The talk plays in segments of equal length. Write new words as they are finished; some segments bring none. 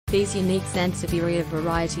These unique Sansevieria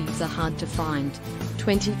varieties are hard to find.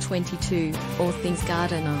 2022, All Things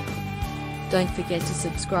Gardener. Don't forget to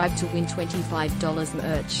subscribe to win $25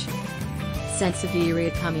 merch.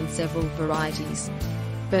 Sansevieria come in several varieties.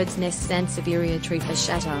 Bird's Nest Sansevieria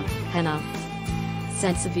trifasciata, Hannah.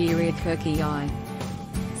 Sansevieria kirkii.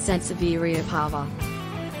 Sansevieria parva.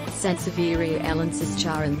 Sansevieria elensis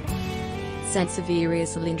charan. Sansevieria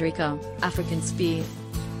cylindrica, African spear.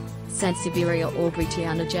 Sansevieria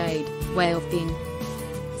aubreytiana jade, whale fin.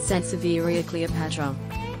 Sansevieria cleopatra.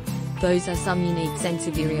 Those are some unique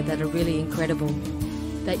Sansevieria that are really incredible.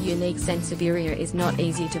 That unique Sansevieria is not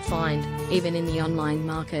easy to find, even in the online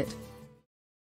market.